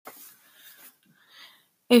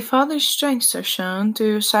A father's strengths are shown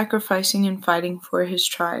through sacrificing and fighting for his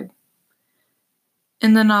tribe.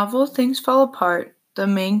 In the novel Things Fall Apart, the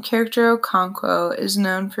main character Okonkwo is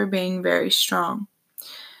known for being very strong.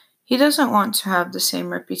 He doesn't want to have the same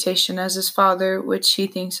reputation as his father, which he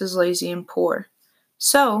thinks is lazy and poor.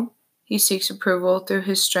 So, he seeks approval through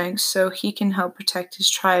his strengths so he can help protect his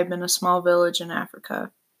tribe in a small village in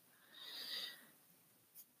Africa.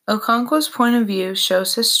 Okonkwo's point of view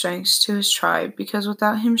shows his strengths to his tribe because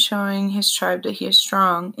without him showing his tribe that he is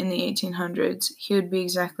strong in the 1800s, he would be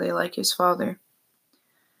exactly like his father.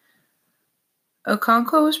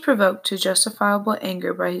 Okonkwo was provoked to justifiable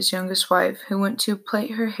anger by his youngest wife, who went to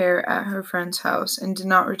plait her hair at her friend's house and did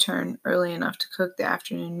not return early enough to cook the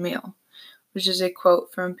afternoon meal, which is a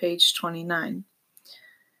quote from page 29.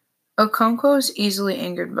 Okonkwo is easily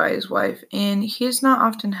angered by his wife, and he is not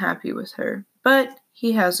often happy with her, but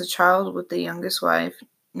he has a child with the youngest wife,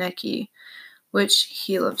 Neki, which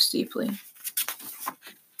he loves deeply.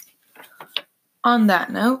 On that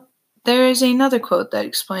note, there is another quote that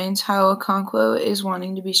explains how Okonkwo is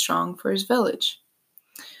wanting to be strong for his village.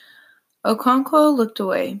 Okonkwo looked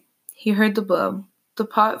away. He heard the blow. The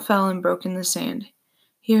pot fell and broke in the sand.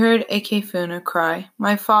 He heard Ekefuna cry,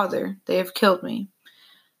 "My father, they have killed me,"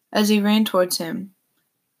 as he ran towards him.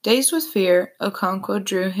 Dazed with fear, Okonkwo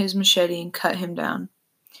drew his machete and cut him down.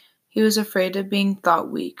 He was afraid of being thought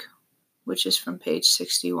weak, which is from page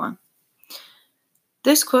 61.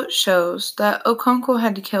 This quote shows that Okonkwo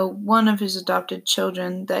had to kill one of his adopted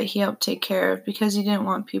children that he helped take care of because he didn't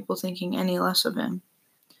want people thinking any less of him.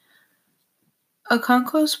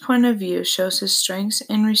 Okonkwo's point of view shows his strengths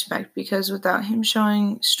and respect because without him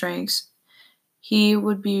showing strengths, he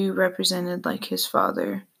would be represented like his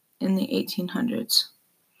father in the 1800s.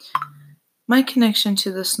 My connection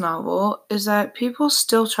to this novel is that people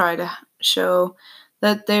still try to show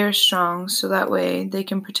that they are strong so that way they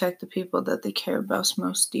can protect the people that they care about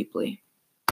most deeply.